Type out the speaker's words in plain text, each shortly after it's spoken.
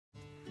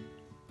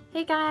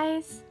Hey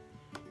guys,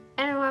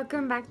 and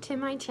welcome back to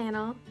my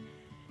channel.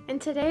 In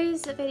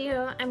today's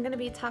video, I'm going to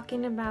be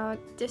talking about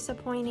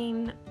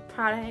disappointing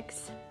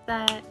products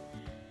that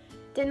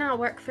did not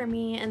work for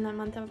me in the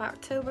month of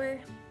October.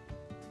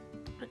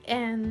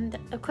 And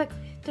a quick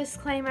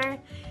disclaimer,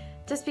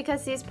 just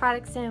because these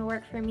products didn't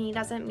work for me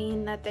doesn't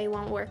mean that they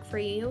won't work for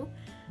you.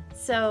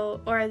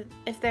 So, or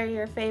if they're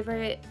your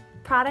favorite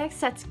products,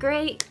 that's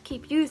great,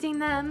 keep using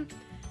them.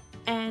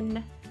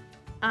 And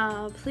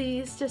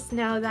please just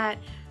know that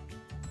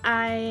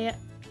I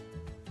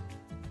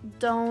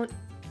don't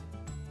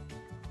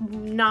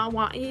not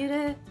want you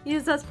to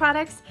use those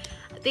products.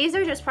 These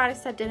are just products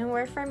that didn't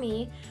work for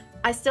me.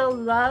 I still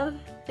love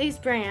these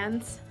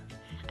brands.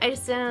 I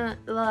just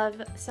didn't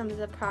love some of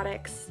the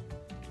products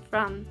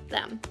from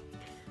them.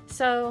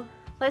 So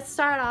let's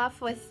start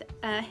off with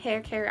a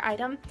hair care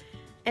item,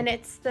 and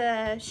it's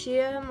the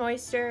Shea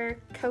Moisture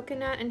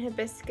Coconut and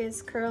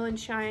Hibiscus Curl and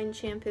Shine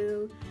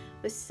Shampoo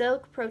with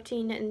Silk,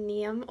 Protein, and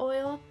Neem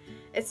oil.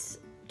 It's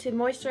to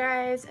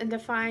moisturize and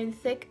define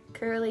thick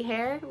curly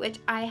hair, which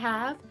I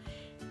have.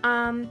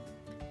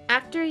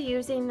 After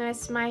using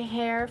this, my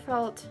hair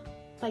felt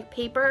like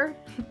paper.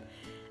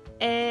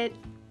 It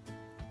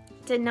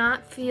did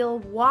not feel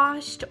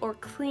washed or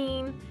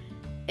clean.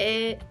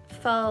 It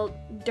felt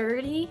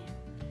dirty.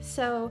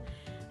 So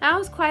that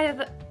was quite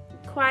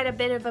a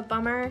bit of a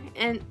bummer,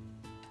 and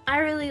I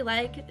really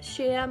like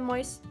Shea,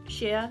 is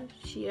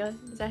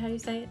that how you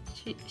say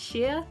it?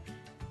 Shea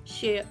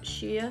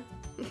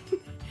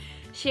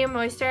Shea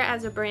Moisture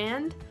as a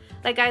brand.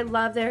 Like, I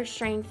love their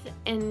Strength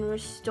and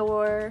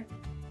Restore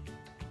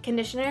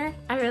conditioner.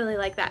 I really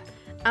like that.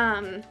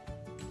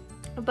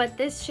 But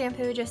this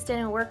shampoo just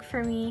didn't work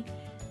for me,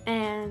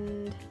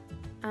 and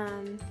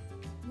it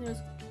was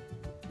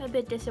a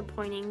bit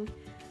disappointing.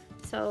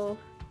 So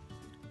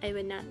I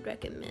would not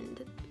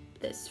recommend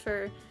this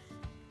for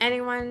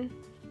anyone.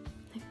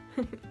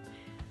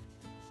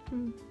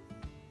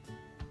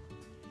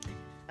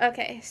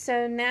 Okay,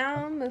 so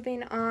now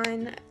moving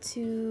on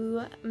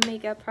to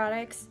makeup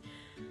products.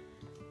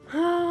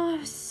 Oh,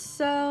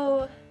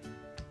 so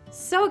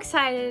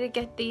excited to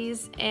get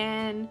these,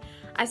 and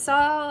I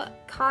saw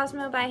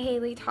Cosmo by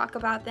Haley talk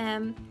about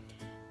them,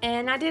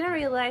 and I didn't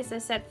realize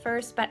this at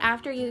first, but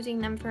after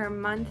using them for a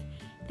month,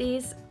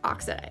 these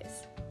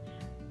oxidize.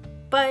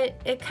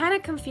 But it kind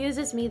of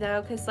confuses me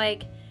though, because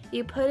like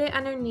you put it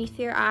underneath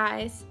your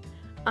eyes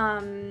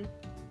to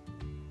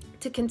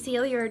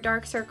conceal your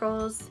dark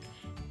circles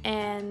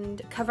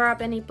and cover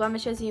up any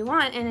blemishes you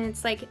want, and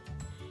it's like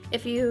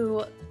if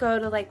you go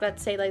to, like,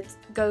 let's say, like,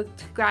 go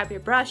to grab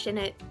your brush and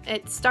it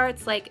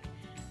starts like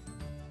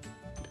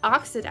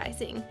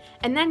oxidizing,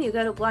 and then you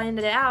go to blend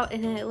it out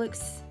and it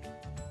looks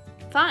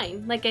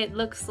fine. Like, it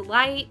looks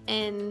light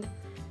and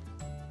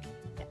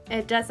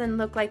it doesn't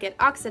look like it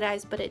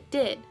oxidized, but it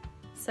did.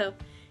 So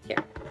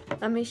here,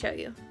 let me show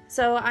you.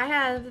 So I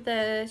have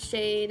the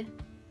shade,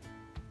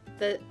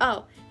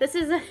 this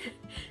is a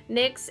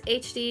NYX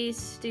HD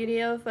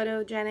Studio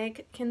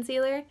Photogenic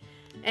Concealer.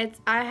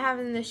 I have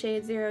in the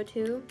shade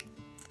 02.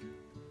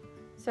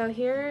 So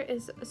here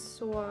is a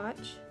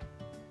swatch.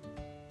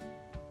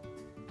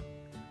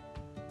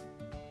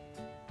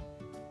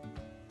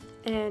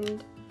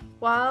 And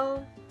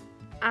while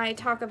I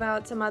talk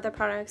about some other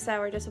products that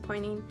were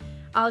disappointing,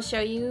 I'll show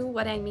you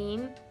what I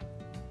mean.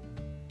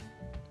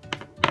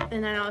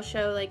 And then I'll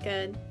show like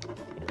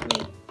let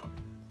me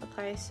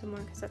apply some more,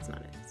 because that's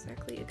not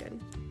exactly a good.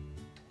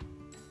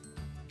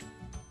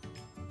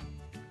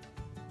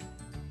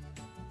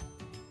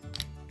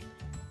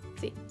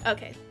 See,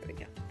 okay, there we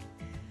go.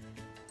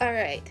 All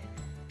right.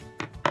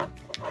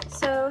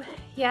 So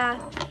yeah,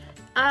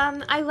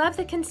 I love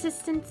the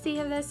consistency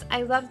of this.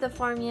 I love the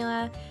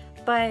formula,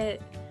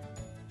 but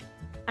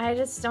I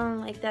just don't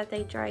like that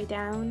they dry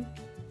down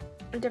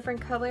a different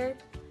color.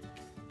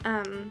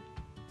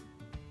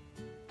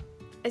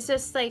 It's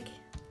just like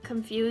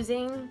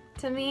confusing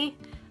to me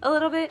a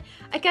little bit.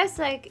 I guess,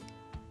 like,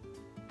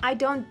 I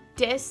don't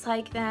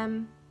dislike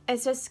them.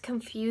 It's just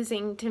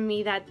confusing to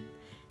me that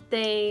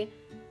they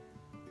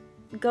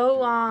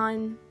go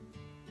on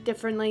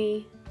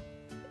differently,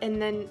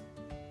 and then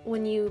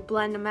when you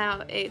blend them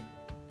out, it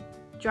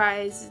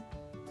dries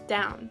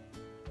down.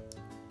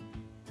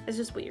 It's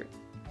just weird.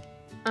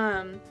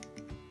 The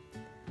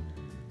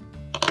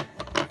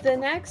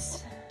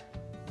next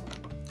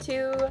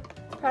two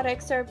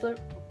products are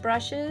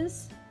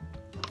brushes,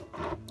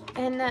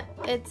 and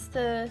it's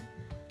the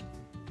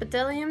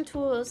Bdellium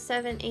Tool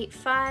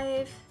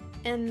 785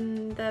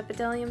 and the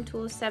Bdellium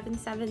Tool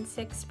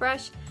 776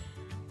 brush.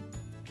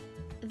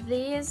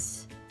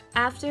 These,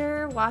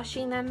 after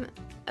washing them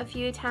a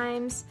few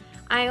times,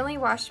 I only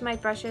wash my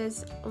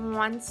brushes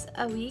once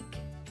a week,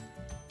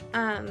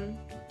 and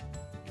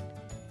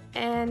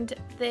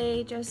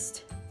they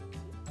just,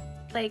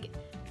 like,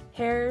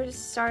 hairs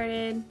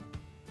started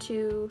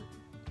to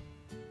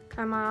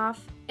come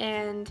off,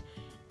 and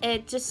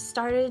it just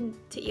started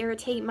to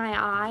irritate my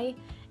eye,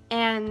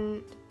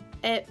 and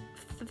it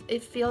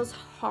feels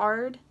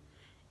hard,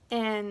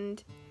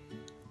 and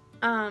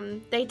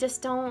They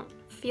just don't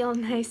feel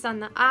nice on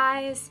the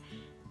eyes,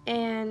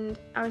 and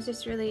I was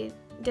just really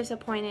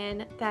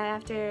disappointed that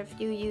after a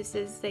few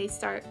uses they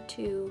start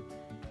to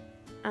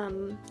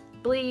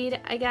bleed,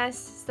 I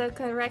guess is the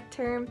correct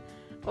term,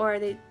 or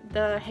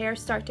the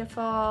hairs start to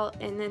fall,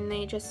 and then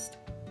they just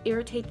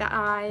irritate the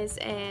eyes,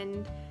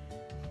 and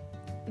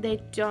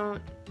they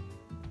don't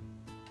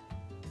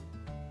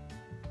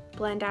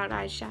blend out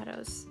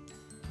eyeshadows,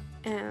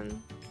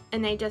 and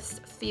they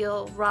just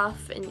feel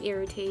rough and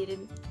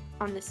irritated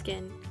on the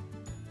skin.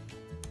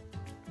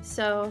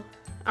 So,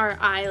 our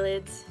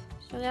eyelids.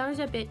 So that was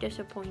a bit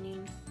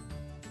disappointing.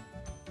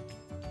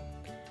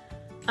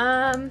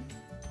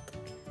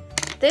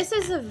 This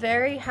is a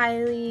very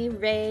highly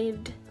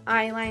raved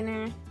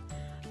eyeliner,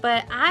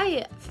 but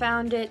I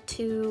found it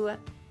to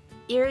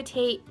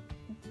irritate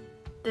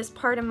this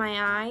part of my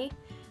eye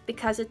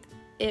because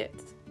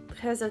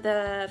because of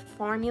the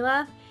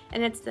formula,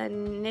 and it's the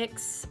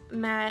NYX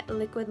Matte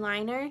Liquid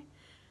Liner.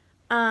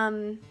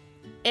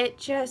 It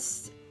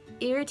just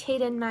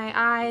irritated my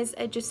eyes.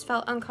 It just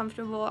felt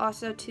uncomfortable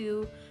also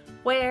to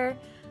wear,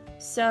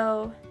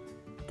 so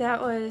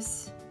that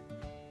was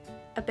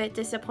a bit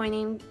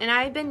disappointing. And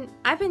I've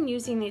been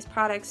using these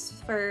products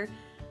for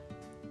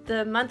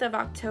the month of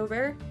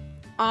October,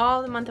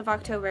 all the month of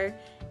October,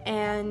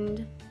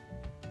 and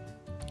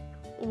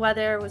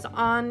whether it was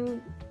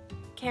on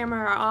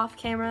camera or off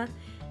camera,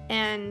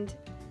 and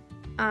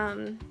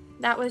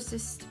that was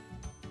just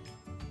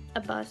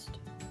a bust.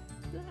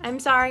 I'm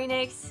sorry,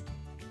 NYX.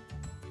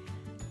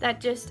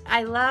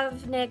 I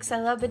love NYX,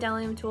 I love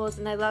Bdellium tools,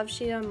 and I love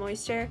Shea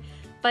Moisture,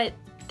 but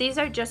these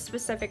are just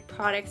specific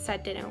products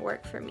that didn't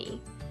work for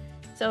me.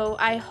 So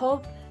I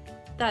hope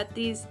that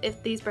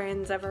if these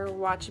brands ever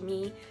watch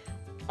me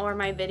or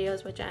my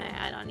videos, which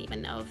I don't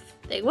even know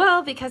if they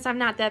will because I'm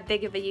not that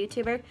big of a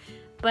YouTuber,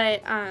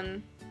 but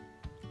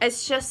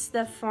it's just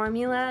the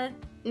formula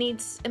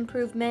needs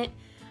improvement.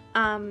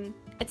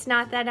 It's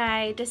not that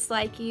I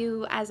dislike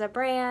you as a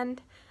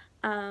brand,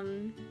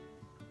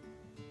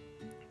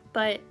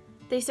 but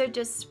these are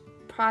just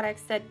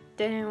products that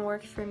didn't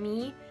work for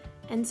me,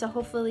 and so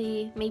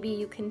hopefully maybe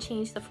you can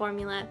change the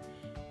formula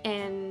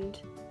and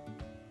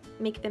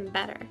make them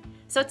better.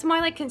 So it's more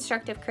like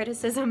constructive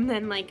criticism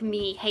than like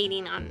me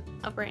hating on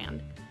a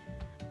brand.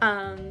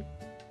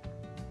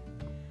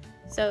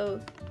 So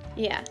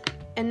yeah,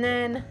 and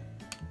then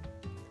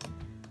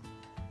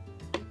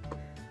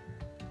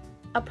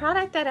a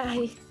product that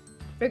I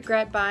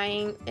regret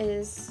buying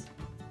is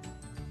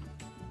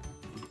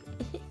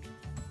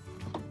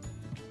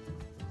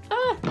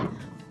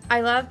I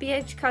love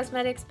BH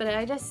Cosmetics, but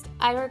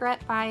I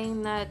regret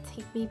buying the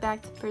Take Me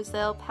Back to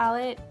Brazil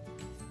palette.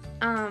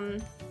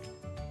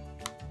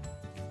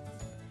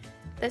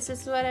 This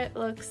is what it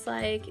looks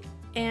like,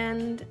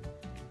 and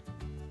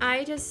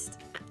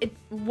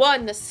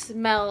one, the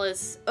smell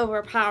is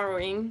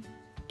overpowering,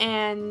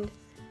 and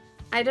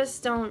I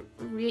just don't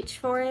reach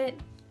for it,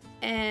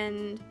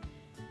 and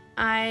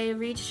I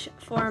reach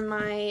for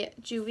my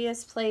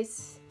Juvias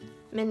Place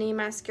Mini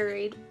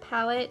Masquerade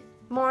palette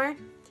more.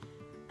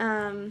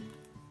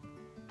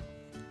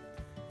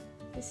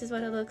 This is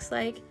what it looks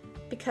like,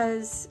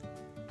 because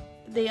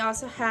they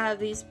also have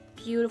these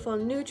beautiful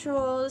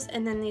neutrals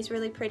and then these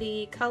really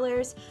pretty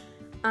colors.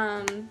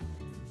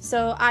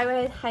 So I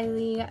would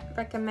highly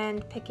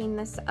recommend picking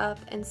this up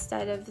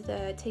instead of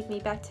the Take Me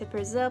Back to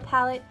Brazil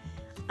palette,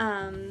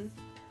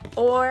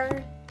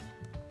 or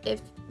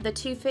if the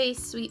Too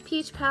Faced Sweet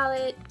Peach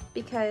palette,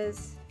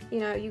 because you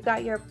know you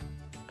got your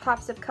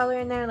pops of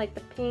color in there, like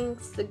the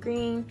pinks, the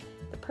green,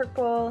 the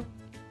purple,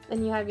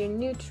 then you have your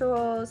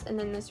neutrals, and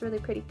then this really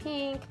pretty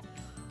pink.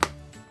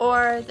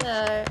 Or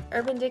the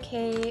Urban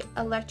Decay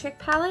Electric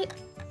palette.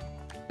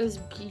 It was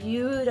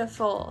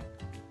beautiful.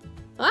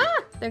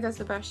 Ah, there goes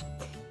the brush.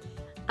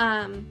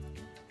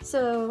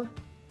 So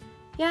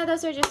yeah,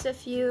 those are just a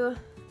few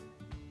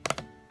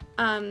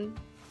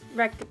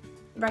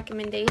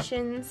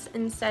recommendations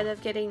instead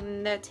of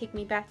getting the Take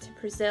Me Back to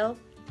Brazil.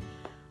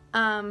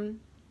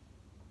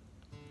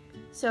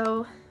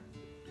 So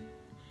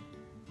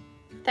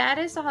that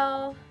is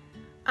all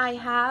I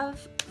have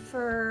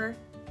for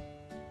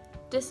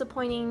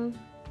disappointing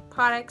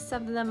products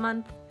of the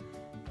month.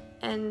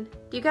 And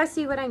do you guys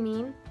see what I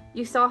mean?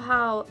 You saw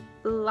how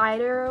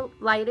lighter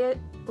it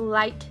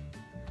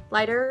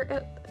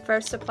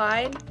first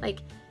applied. Like,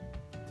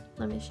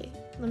 let me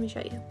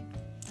show you.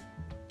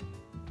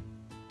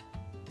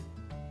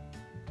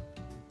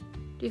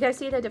 Do you guys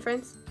see the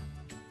difference?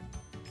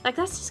 Like,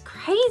 that's just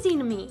crazy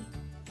to me.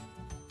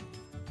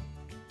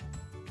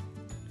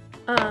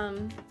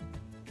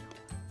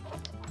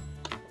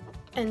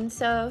 And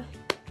so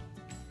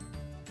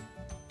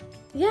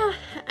yeah,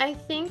 I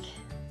think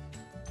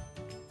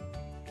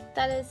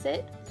that is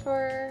it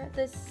for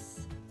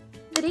this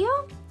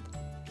video.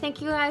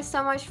 Thank you guys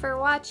so much for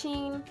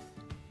watching.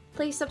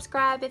 Please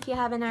subscribe if you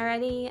haven't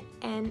already,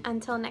 and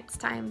until next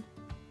time,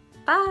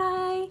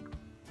 bye!